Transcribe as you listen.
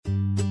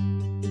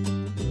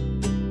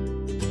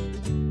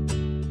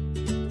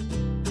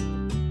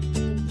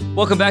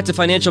Welcome back to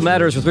Financial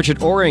Matters with Richard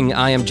Oring.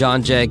 I am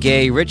John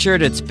Jagay.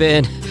 Richard, it's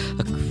been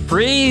a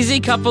crazy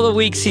couple of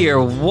weeks here.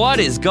 What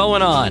is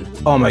going on?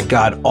 Oh my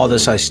God, all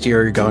this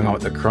hysteria going on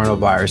with the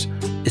coronavirus.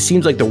 It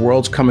seems like the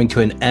world's coming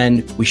to an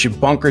end. We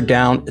should bunker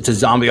down. It's a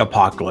zombie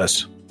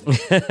apocalypse.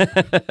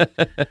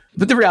 But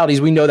the reality is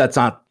we know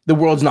the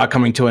world's not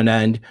coming to an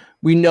end.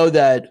 We know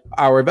that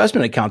our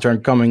investment accounts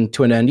aren't coming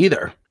to an end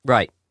either.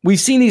 Right. We've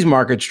seen these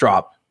markets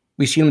drop.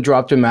 We've seen them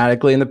drop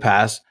dramatically in the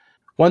past.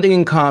 One thing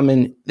in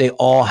common, they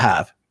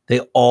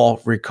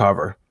all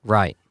recover.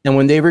 Right. And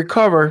when they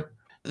recover,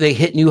 they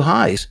hit new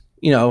highs,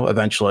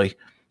 eventually.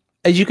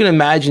 As you can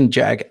imagine,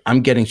 Jack,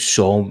 I'm getting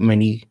so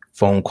many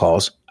phone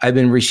calls. I've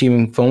been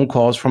receiving phone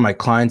calls from my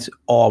clients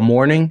all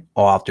morning,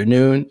 all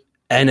afternoon,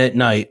 and at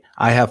night.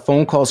 I have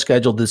phone calls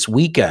scheduled this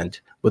weekend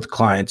with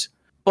clients.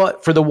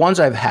 But for the ones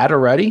I've had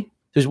already,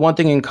 there's one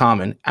thing in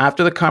common.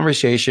 After the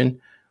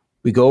conversation,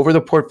 we go over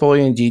the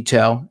portfolio in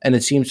detail, and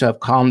it seems to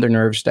have calmed their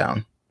nerves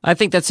down. I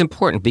think that's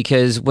important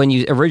because when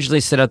you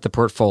originally set up the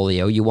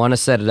portfolio, you want to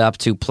set it up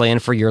to plan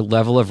for your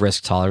level of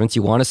risk tolerance.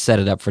 You want to set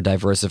it up for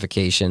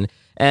diversification.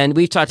 And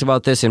we've talked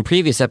about this in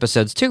previous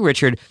episodes too,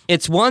 Richard.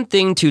 It's one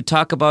thing to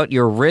talk about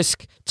your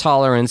risk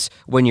tolerance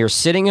when you're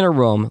sitting in a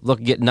room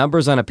looking at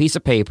numbers on a piece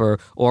of paper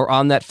or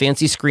on that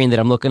fancy screen that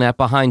I'm looking at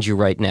behind you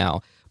right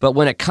now. But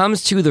when it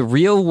comes to the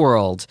real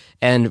world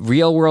and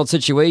real world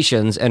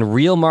situations and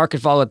real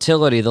market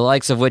volatility, the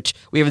likes of which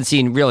we haven't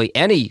seen really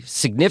any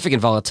significant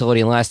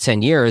volatility in the last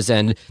 10 years,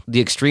 and the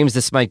extremes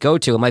this might go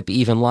to, it might be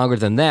even longer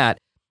than that,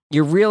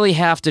 you really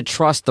have to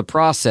trust the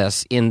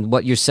process in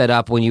what you set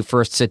up when you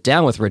first sit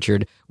down with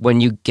Richard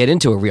when you get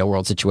into a real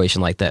world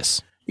situation like this.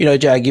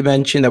 Jag, you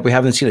mentioned that we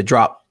haven't seen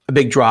a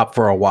big drop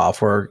for a while,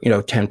 for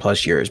 10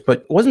 plus years, but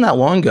it wasn't that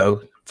long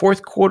ago.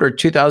 Fourth quarter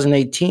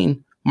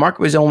 2018,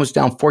 market was almost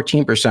down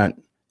 14%,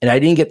 and I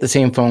didn't get the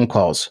same phone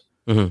calls.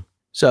 Mm-hmm.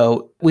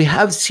 So we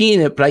have seen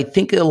it, but I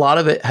think a lot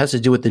of it has to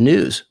do with the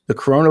news, the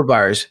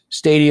coronavirus,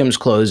 stadiums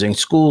closing,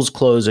 schools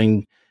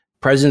closing.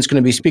 President's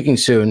going to be speaking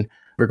soon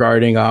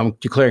regarding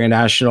declaring a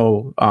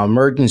national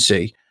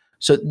emergency.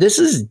 So this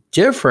is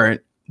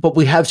different, but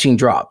we have seen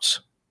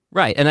drops.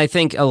 Right. And I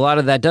think a lot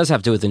of that does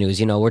have to do with the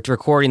news. We're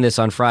recording this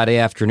on Friday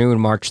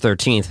afternoon, March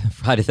 13th,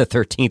 Friday the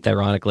 13th,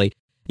 ironically.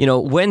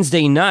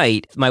 Wednesday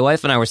night, my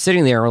wife and I were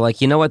sitting there and we're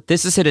like, you know what?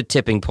 This has hit a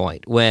tipping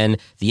point when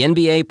the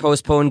NBA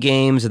postponed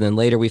games. And then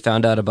later we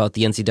found out about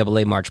the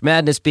NCAA March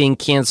Madness being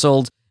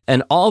canceled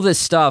and all this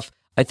stuff.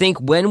 I think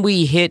when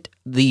we hit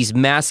these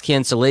mass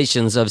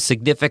cancellations of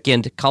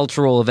significant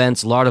cultural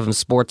events, a lot of them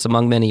sports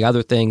among many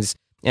other things,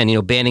 and,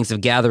 bannings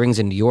of gatherings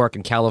in New York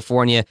and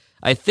California,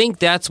 I think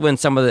that's when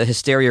some of the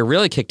hysteria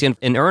really kicked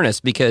in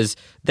earnest, because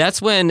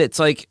that's when it's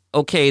like,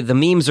 okay, the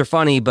memes are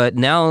funny, but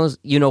now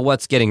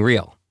what's getting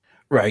real.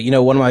 Right.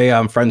 One of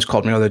my friends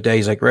called me the other day.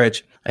 He's like,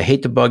 Rich, I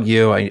hate to bug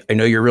you. I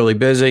know you're really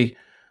busy,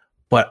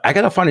 but I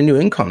got to find a new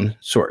income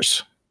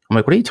source. I'm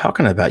like, what are you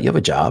talking about? You have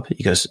a job?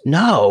 He goes,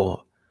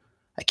 no,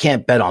 I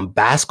can't bet on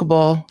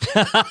basketball.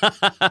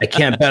 I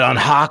can't bet on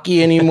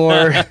hockey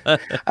anymore.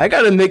 I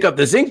got to make up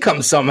this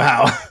income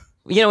somehow.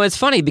 It's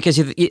funny because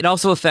it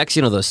also affects,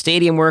 those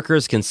stadium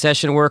workers,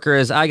 concession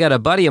workers. I got a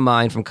buddy of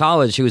mine from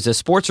college who was a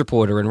sports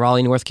reporter in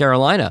Raleigh, North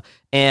Carolina.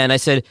 And I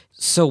said,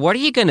 so what are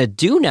you going to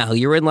do now?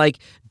 You're in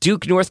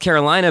Duke, North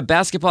Carolina,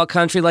 basketball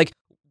country.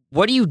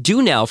 What do you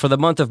do now for the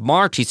month of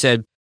March? He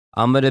said,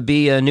 I'm going to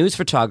be a news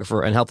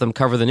photographer and help them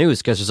cover the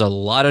news because there's a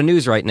lot of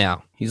news right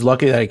now. He's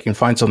lucky that he can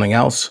find something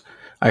else.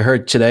 I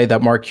heard today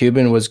that Mark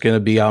Cuban was going to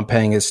be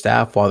paying his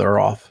staff while they're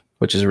off,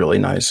 which is really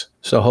nice.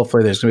 So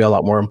hopefully there's going to be a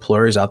lot more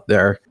employers out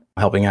there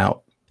helping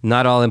out.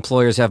 Not all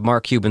employers have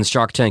Mark Cuban's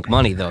Shark Tank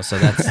money, though. So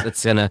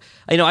that's going to,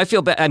 I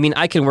feel bad. I mean,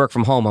 I can work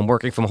from home. I'm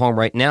working from home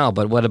right now.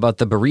 But what about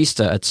the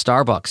barista at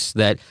Starbucks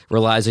that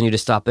relies on you to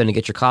stop in and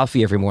get your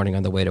coffee every morning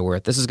on the way to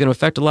work? This is going to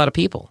affect a lot of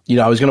people.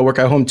 I was going to work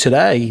at home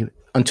today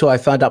until I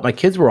found out my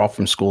kids were off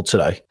from school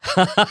today.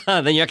 Then you're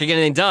not going to get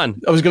anything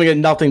done. I was going to get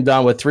nothing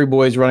done with 3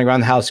 boys running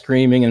around the house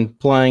screaming and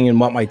playing and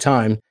want my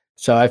time.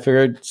 So I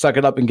figured suck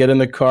it up and get in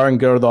the car and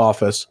go to the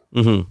office.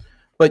 Mm-hmm.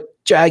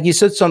 But Jag, you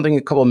said something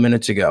a couple of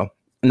minutes ago,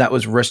 and that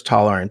was risk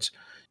tolerance.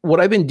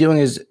 What I've been doing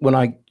is when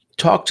I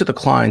talk to the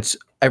clients,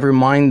 I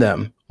remind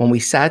them when we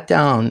sat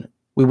down,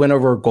 we went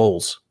over our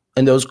goals.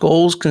 And those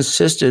goals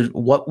consisted,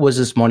 what was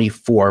this money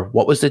for?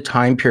 What was the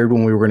time period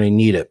when we were going to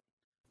need it?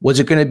 Was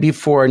it going to be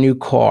for a new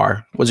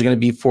car? Was it going to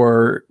be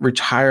for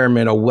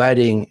retirement, a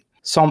wedding,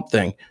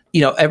 something?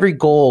 Every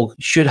goal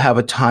should have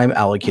a time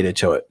allocated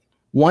to it.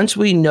 Once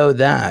we know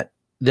that,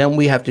 then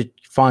we have to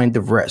find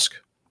the risk.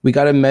 We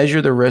got to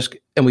measure the risk,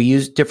 and we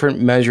use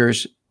different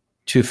measures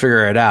to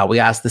figure it out. We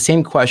ask the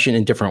same question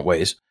in different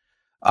ways.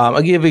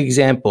 I'll give you an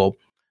example.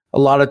 A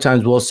lot of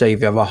times we'll say, if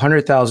you have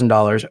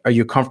 $100,000, are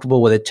you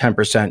comfortable with a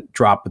 10%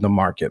 drop in the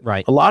market?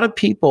 Right. A lot of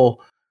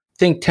people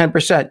think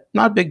 10%,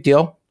 not a big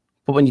deal.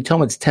 But when you tell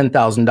them it's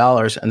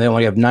 $10,000 and they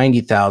only have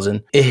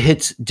 $90,000, it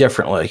hits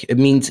differently. It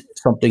means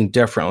something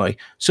differently.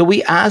 So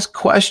we ask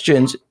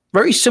questions,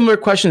 very similar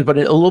questions, but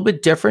a little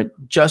bit different,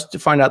 just to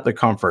find out the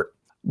comfort.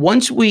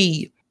 Once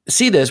we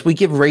see this, we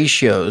give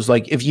ratios.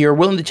 Like if you're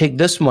willing to take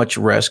this much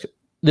risk,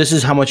 this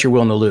is how much you're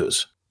willing to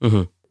lose.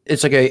 Mm-hmm.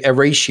 It's like a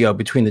ratio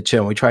between the two,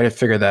 and we try to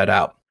figure that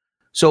out.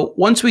 So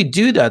once we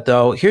do that,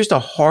 though, here's the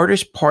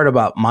hardest part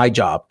about my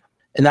job,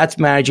 and that's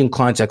managing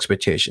clients'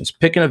 expectations.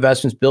 Picking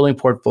investments, building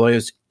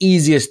portfolios,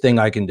 easiest thing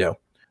I can do.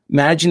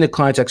 Managing the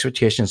client's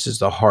expectations is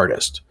the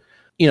hardest.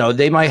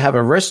 They might have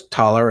a risk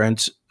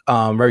tolerance,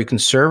 very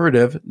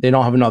conservative. They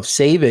don't have enough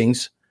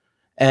savings,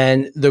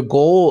 and the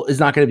goal is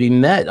not going to be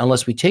met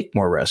unless we take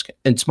more risk.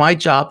 And it's my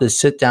job to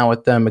sit down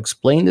with them,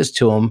 explain this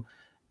to them,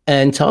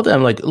 and tell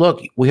them, like,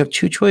 look, we have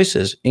two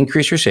choices: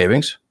 increase your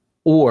savings,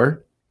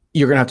 or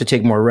you're going to have to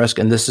take more risk.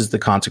 And this is the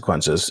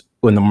consequences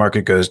when the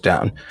market goes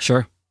down.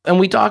 Sure. And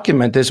we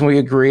document this and we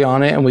agree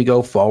on it and we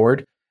go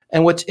forward.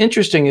 And what's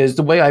interesting is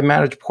the way I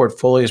manage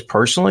portfolios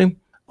personally,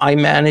 I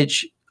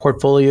manage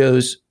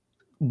portfolios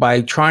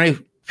by trying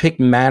to pick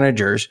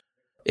managers.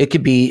 It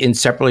could be in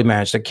separately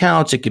managed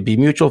accounts. It could be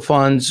mutual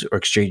funds or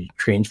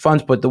exchange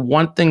funds. But the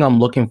one thing I'm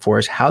looking for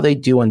is how they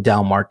do in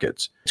down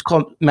markets. It's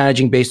called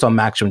managing based on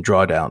maximum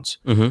drawdowns.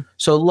 Mm-hmm.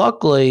 So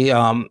luckily,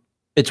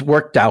 it's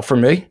worked out for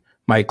me.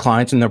 My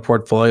clients and their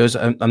portfolios,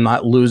 I'm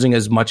not losing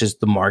as much as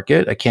the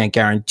market. I can't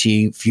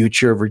guarantee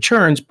future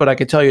returns, but I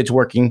can tell you it's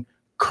working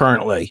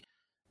currently,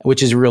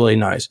 which is really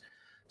nice.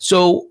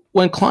 So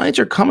when clients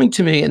are coming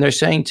to me and they're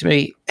saying to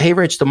me, hey,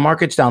 Rich, the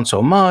market's down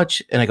so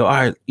much. And I go, all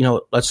right,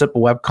 let's set up a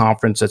web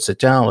conference. Let's sit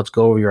down. Let's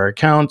go over your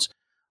accounts.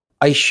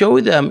 I show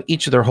them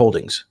each of their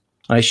holdings.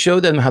 And I show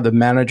them how the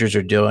managers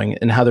are doing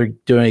and how they're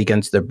doing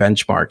against their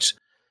benchmarks.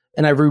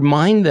 And I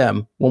remind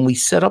them when we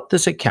set up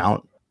this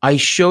account, I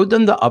showed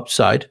them the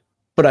upside,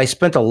 but I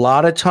spent a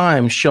lot of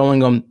time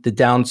showing them the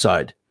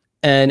downside.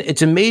 And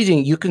it's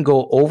amazing. You can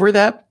go over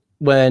that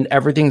when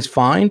everything's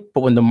fine,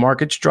 but when the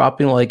market's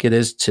dropping like it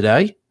is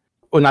today,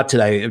 or not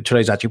today,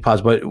 today's actually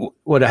positive, but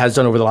what it has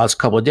done over the last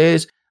couple of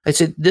days, I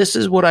said, this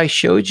is what I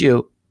showed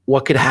you,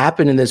 what could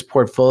happen in this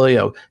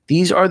portfolio.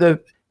 These are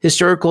the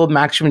historical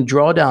maximum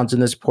drawdowns in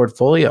this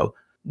portfolio.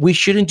 We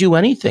shouldn't do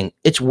anything.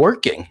 It's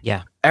working.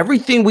 Yeah.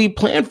 Everything we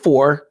planned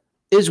for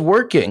is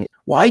working.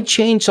 Why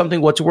change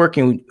something what's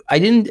working? I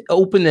didn't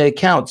open the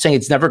account saying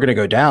it's never going to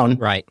go down.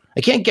 Right.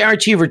 I can't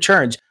guarantee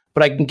returns,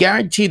 but I can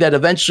guarantee that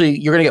eventually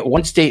you're going to get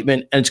one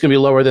statement and it's going to be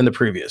lower than the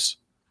previous.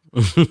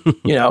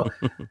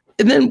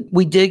 And then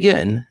we dig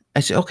in.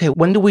 I say, okay,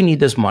 when do we need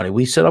this money?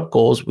 We set up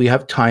goals. We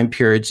have time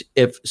periods.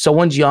 If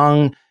someone's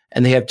young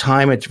and they have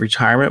time, it's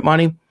retirement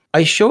money.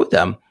 I show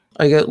them.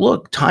 I go,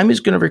 look, time is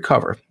going to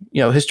recover.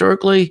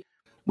 Historically,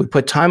 we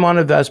put time on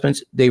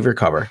investments, they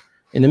recover.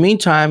 In the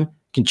meantime,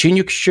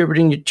 continue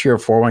contributing to your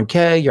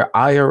 401k, your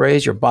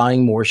IRAs, you're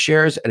buying more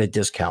shares at a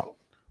discount.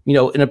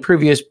 In a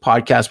previous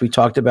podcast, we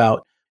talked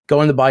about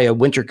going to buy a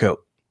winter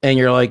coat and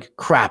you're like,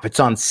 crap, it's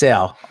on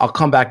sale. I'll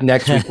come back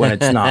next week when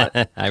it's not.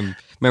 I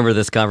remember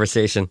this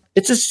conversation.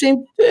 It's the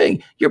same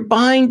thing. You're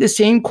buying the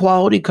same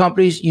quality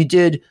companies you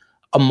did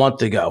a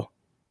month ago.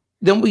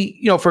 Then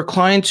we, for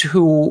clients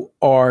who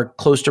are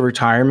close to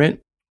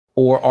retirement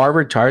or are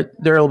retired,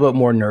 they're a little bit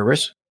more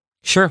nervous.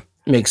 Sure.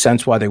 Makes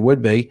sense why they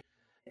would be.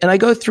 And I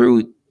go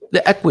through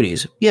the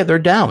equities. Yeah, they're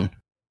down.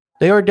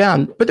 They are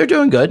down, but they're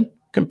doing good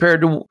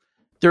compared to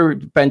their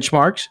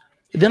benchmarks.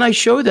 Then I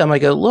show them, I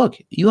go, look,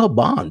 you have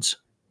bonds.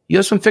 You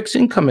have some fixed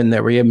income in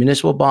there where you have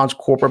municipal bonds,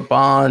 corporate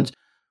bonds,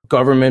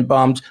 government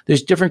bonds.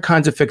 There's different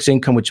kinds of fixed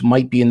income which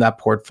might be in that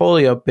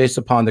portfolio based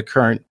upon the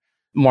current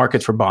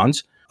market for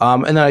bonds.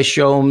 And then I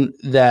show them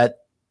that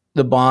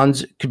the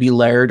bonds could be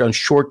layered on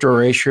short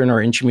duration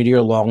or intermediate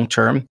or long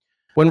term.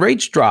 When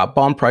rates drop,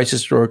 bond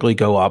prices historically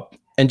go up.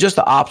 And just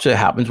the opposite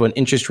happens when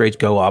interest rates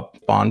go up,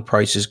 bond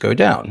prices go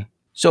down.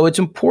 So it's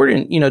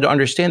important, to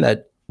understand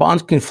that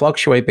bonds can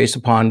fluctuate based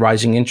upon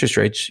rising interest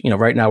rates.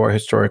 Right now we're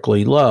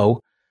historically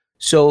low.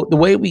 So the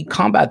way we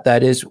combat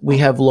that is we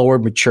have lower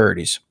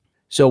maturities.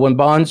 So when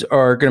bonds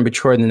are going to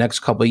mature in the next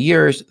couple of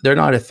years, they're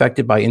not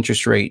affected by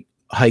interest rate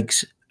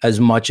hikes as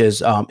much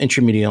as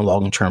intermediate and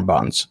long-term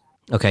bonds.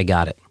 Okay,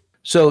 got it.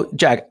 So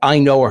Jack, I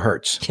know it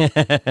hurts.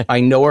 I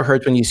know it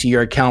hurts when you see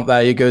your account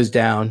value goes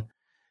down.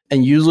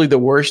 And usually the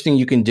worst thing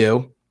you can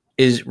do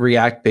is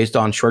react based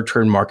on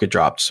short-term market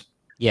drops.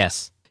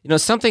 Yes.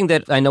 Something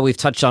that I know we've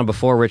touched on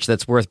before, Rich,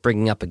 that's worth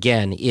bringing up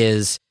again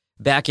is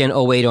back in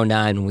 08,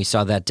 09, when we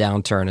saw that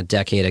downturn a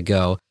decade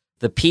ago,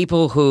 the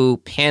people who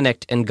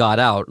panicked and got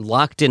out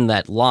locked in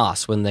that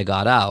loss when they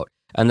got out.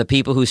 And the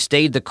people who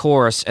stayed the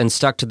course and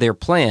stuck to their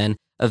plan,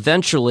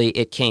 eventually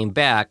it came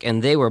back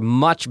and they were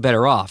much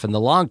better off in the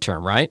long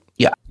term, right?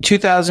 Yeah.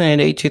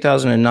 2008,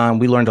 2009,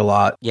 we learned a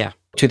lot. Yeah.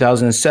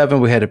 2007,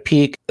 we had a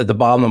peak. At the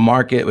bottom of the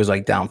market, it was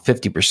like down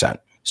 50%.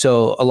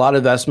 So a lot of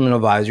investment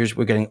advisors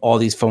were getting all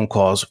these phone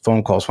calls.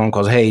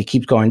 Hey, it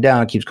keeps going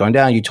down.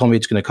 You told me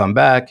it's going to come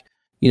back.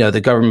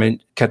 The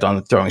government kept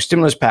on throwing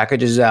stimulus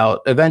packages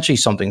out. Eventually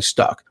something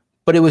stuck.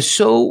 But it was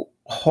so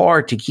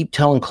hard to keep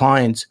telling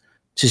clients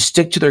to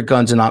stick to their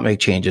guns and not make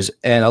changes.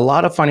 And a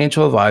lot of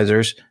financial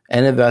advisors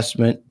and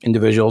investment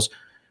individuals,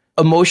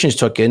 emotions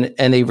took in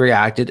and they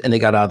reacted and they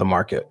got out of the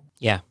market.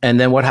 Yeah. And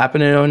then what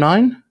happened in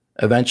 09?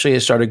 Eventually,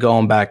 it started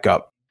going back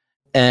up.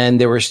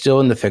 and they were still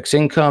in the fixed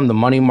income, the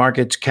money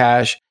markets,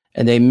 cash,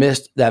 and they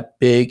missed that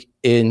big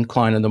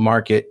incline in the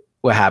market,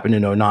 what happened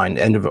in '09,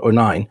 end of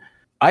 '09.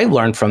 I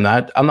learned from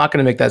that. I'm not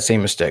going to make that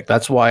same mistake.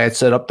 That's why I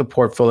set up the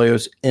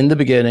portfolios in the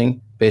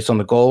beginning based on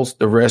the goals,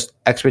 the risk,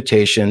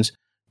 expectations.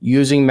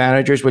 Using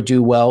managers would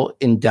do well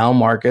in down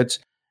markets.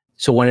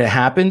 So when it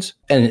happens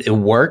and it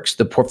works,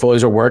 the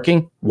portfolios are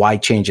working, why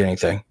change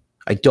anything?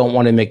 I don't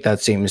want to make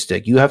that same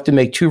mistake. You have to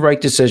make two right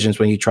decisions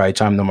when you try to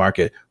time the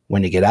market,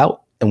 when to get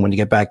out and when to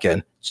get back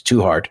in. It's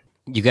too hard.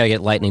 You got to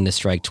get lightning to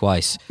strike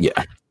twice.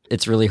 Yeah.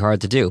 It's really hard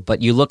to do.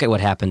 But you look at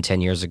what happened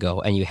 10 years ago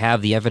and you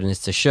have the evidence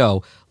to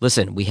show,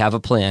 listen, we have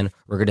a plan.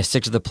 We're going to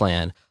stick to the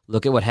plan.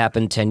 Look at what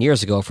happened 10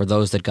 years ago for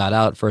those that got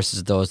out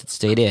versus those that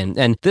stayed in.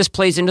 And this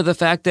plays into the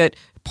fact that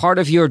part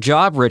of your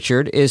job,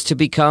 Richard, is to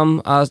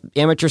become an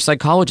amateur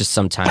psychologist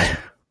sometimes.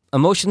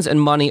 Emotions and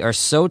money are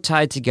so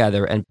tied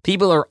together, and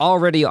people are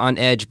already on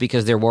edge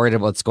because they're worried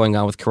about what's going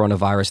on with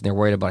coronavirus, and they're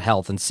worried about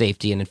health and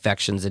safety and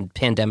infections and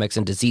pandemics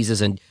and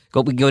diseases, and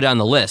we can go down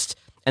the list.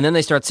 And then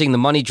they start seeing the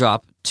money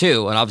drop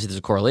too, and obviously there's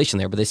a correlation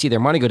there, but they see their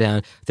money go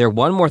down. They're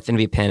one more thing to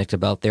be panicked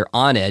about. They're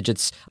on edge.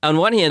 It's on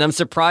one hand, I'm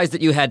surprised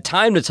that you had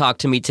time to talk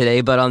to me today,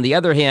 but on the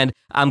other hand,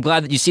 I'm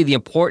glad that you see the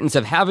importance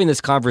of having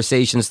this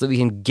conversation so that we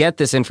can get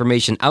this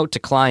information out to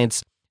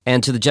clients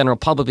and to the general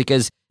public,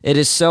 because it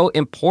is so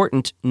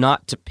important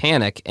not to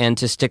panic and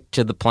to stick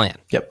to the plan.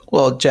 Yep.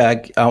 Well,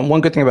 Jag,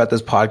 one good thing about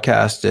this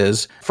podcast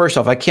is, first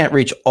off, I can't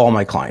reach all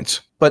my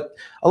clients, but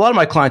a lot of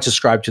my clients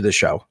subscribe to the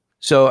show.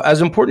 So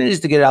as important it is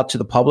to get it out to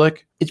the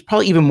public, it's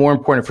probably even more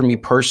important for me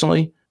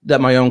personally that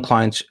my own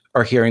clients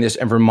are hearing this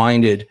and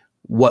reminded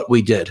what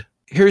we did.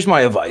 Here's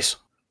my advice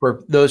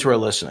for those who are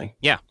listening.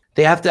 Yeah.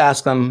 They have to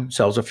ask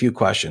themselves a few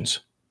questions.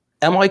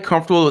 Am I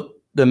comfortable with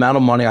the amount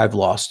of money I've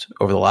lost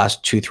over the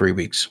last 2-3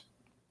 weeks?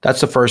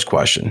 That's the first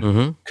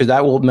question, because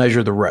that will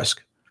measure the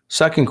risk.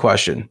 Second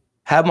question,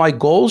 have my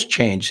goals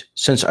changed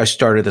since I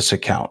started this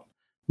account?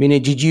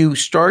 Meaning, did you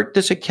start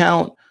this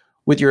account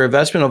with your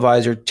investment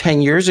advisor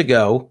 10 years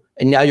ago,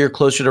 and now you're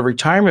closer to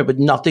retirement, but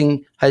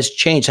nothing has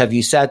changed? Have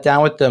you sat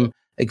down with them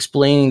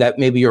explaining that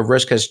maybe your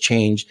risk has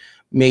changed?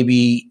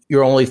 Maybe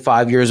you're only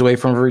 5 years away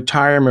from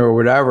retirement or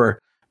whatever.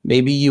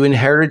 Maybe you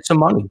inherited some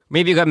money.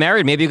 Maybe you got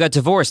married. Maybe you got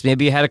divorced.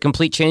 Maybe you had a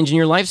complete change in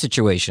your life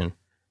situation.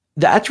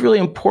 That's really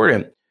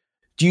important.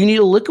 Do you need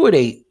to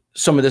liquidate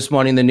some of this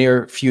money in the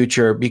near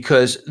future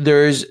because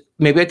there's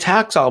maybe a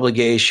tax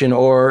obligation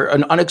or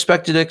an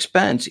unexpected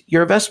expense?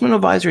 Your investment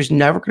advisor is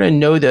never going to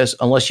know this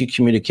unless you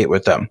communicate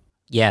with them.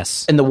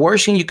 Yes. And the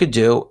worst thing you could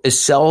do is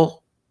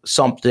sell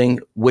something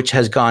which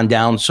has gone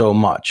down so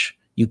much.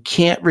 You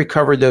can't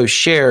recover those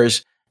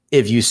shares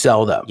if you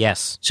sell them.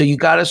 Yes. So you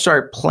got to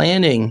start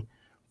planning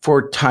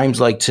for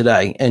times like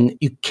today. And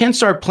you can't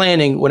start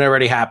planning when it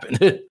already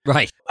happened.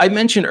 Right. I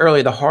mentioned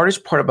earlier, the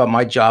hardest part about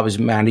my job is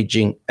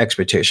managing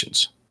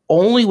expectations.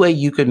 Only way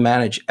you could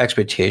manage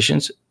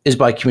expectations is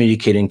by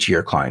communicating to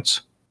your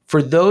clients.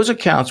 For those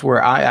accounts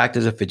where I act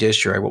as a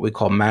fiduciary, what we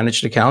call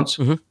managed accounts,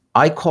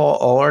 I call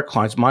all our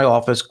clients. My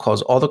office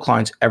calls all the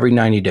clients every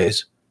 90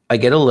 days. I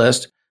get a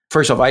list.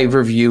 First off, I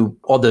review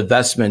all the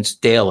investments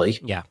daily.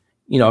 Yeah.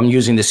 You know, I'm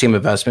using the same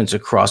investments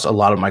across a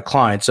lot of my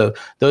clients. So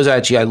those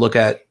actually I look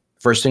at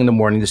first thing in the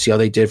morning to see how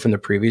they did from the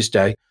previous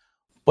day.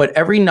 But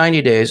every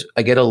 90 days,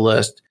 I get a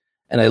list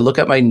and I look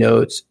at my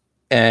notes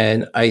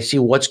and I see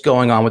what's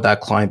going on with that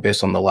client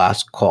based on the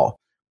last call.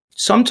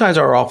 Sometimes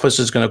our office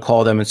is going to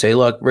call them and say,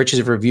 look, Rich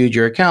has reviewed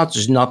your accounts.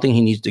 There's nothing he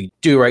needs to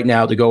do right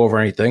now to go over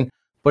anything.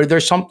 But if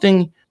there's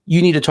something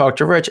you need to talk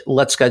to Rich,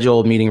 let's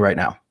schedule a meeting right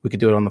now. We could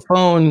do it on the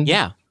phone,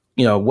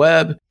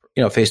 web,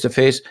 face to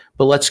face,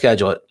 but let's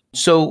schedule it.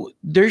 So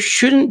there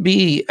shouldn't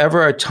be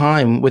ever a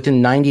time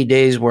within 90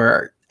 days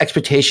where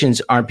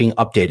expectations aren't being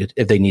updated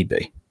if they need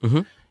be.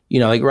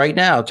 Like right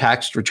now,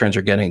 tax returns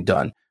are getting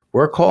done.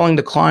 We're calling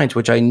the clients,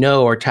 which I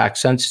know are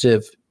tax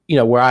sensitive,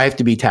 where I have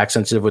to be tax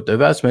sensitive with the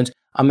investments.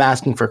 I'm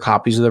asking for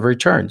copies of the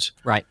returns.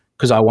 Right.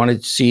 Because I want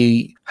to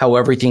see how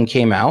everything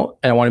came out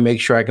and I want to make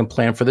sure I can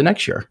plan for the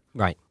next year.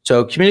 Right.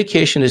 So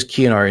communication is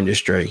key in our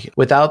industry.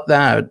 Without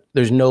that,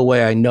 there's no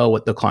way I know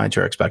what the clients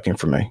are expecting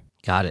from me.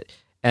 Got it.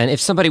 And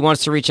if somebody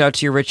wants to reach out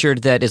to you,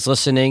 Richard, that is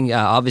listening,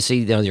 obviously,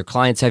 your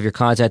clients have your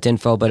contact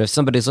info, but if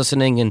somebody's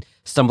listening and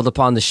stumbled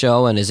upon the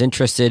show and is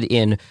interested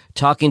in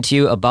talking to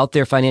you about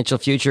their financial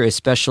future,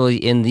 especially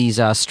in these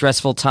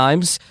stressful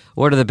times,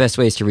 what are the best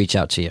ways to reach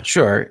out to you?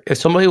 Sure. If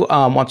somebody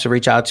wants to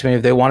reach out to me,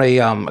 if they want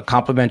a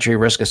complimentary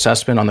risk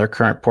assessment on their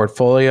current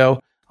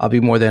portfolio, I'll be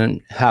more than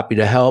happy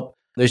to help.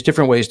 There's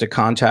different ways to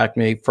contact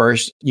me.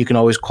 First, you can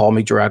always call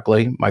me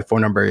directly. My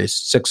phone number is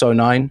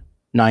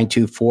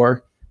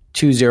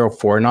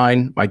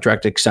 609-924-2049. My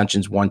direct extension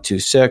is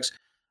 126.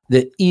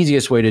 The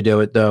easiest way to do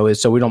it, though,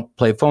 is so we don't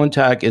play phone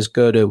tag, is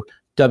go to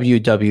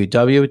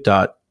www.ncfg.com.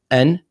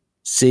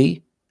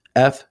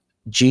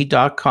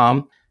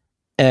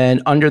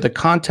 And under the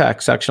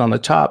contact section on the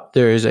top,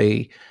 there is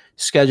a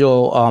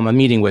schedule a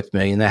meeting with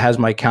me, and that has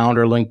my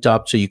calendar linked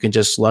up. So you can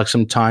just select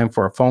some time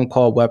for a phone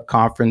call, web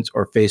conference,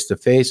 or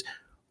face-to-face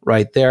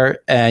right there.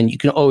 And you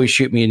can always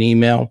shoot me an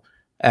email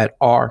at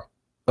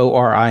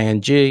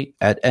ORING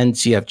at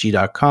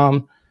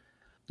ncfg.com.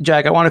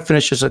 Jag, I want to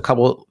finish just a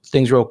couple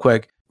things real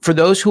quick. For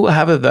those who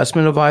have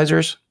investment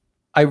advisors,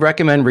 I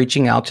recommend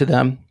reaching out to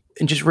them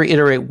and just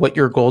reiterate what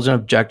your goals and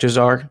objectives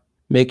are,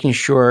 making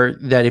sure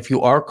that if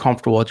you are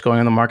comfortable with what's going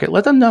on in the market,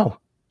 let them know.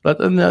 Let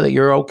them know that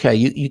you're okay.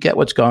 You get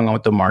what's going on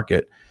with the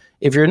market.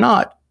 If you're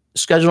not,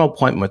 schedule an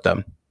appointment with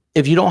them.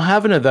 If you don't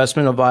have an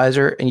investment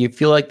advisor and you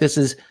feel like this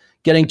is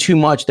getting too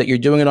much, that you're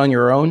doing it on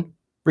your own,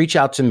 reach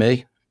out to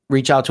me.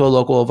 Reach out to a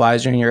local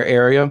advisor in your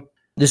area.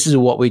 This is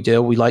what we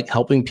do. We like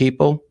helping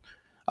people.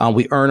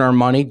 We earn our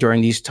money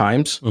during these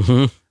times.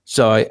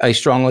 So I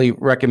strongly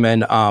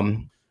recommend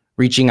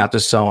reaching out to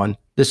someone.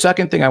 The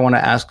second thing I want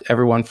to ask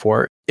everyone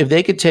for, if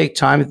they could take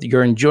time, if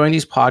you're enjoying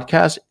these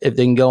podcasts, if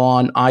they can go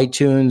on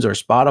iTunes or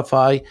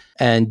Spotify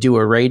and do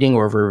a rating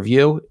or a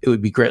review, it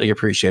would be greatly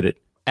appreciated.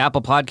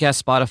 Apple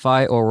Podcasts,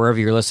 Spotify, or wherever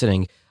you're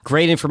listening.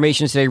 Great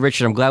information today,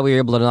 Richard. I'm glad we were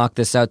able to knock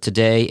this out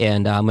today,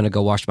 and I'm going to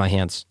go wash my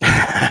hands.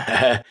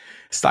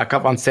 Stock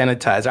up on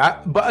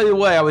sanitizer. By the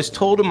way, I was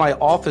told in my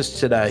office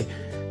today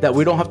that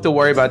we don't have to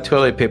worry about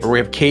toilet paper. We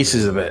have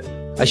cases of it.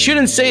 I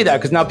shouldn't say that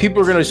because now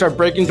people are going to start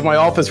breaking into my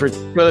office for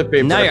toilet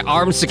paper. Now you're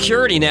armed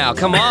security now.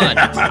 Come on.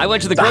 I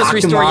went to the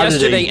grocery store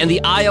yesterday and the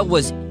aisle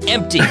was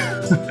empty.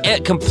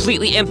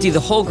 Completely empty. The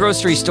whole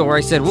grocery store.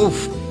 I said,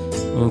 woof.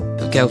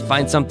 Go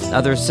find some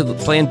other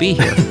plan B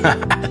here.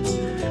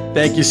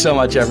 Thank you so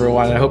much,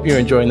 everyone. I hope you're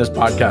enjoying this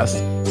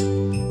podcast.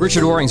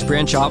 Richard Oring's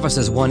branch office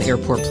is 1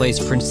 Airport Place,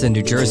 Princeton,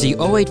 New Jersey,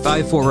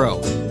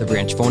 08540. The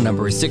branch phone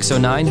number is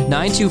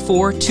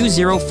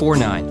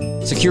 609-924-2049.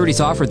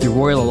 Securities offered through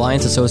Royal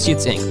Alliance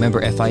Associates, Inc.,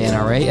 member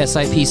FINRA,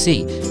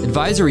 SIPC.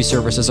 Advisory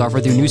services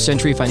offered through New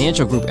Century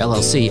Financial Group,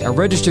 LLC, a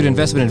registered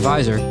investment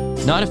advisor,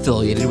 not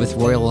affiliated with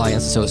Royal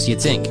Alliance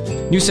Associates, Inc.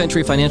 New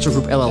Century Financial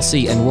Group,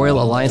 LLC and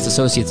Royal Alliance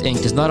Associates,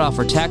 Inc. does not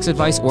offer tax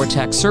advice or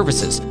tax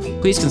services.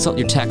 Please consult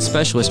your tax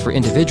specialist for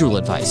individual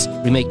advice.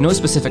 We make no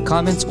specific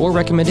comments or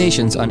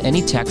recommendations on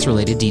any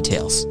tax-related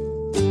details.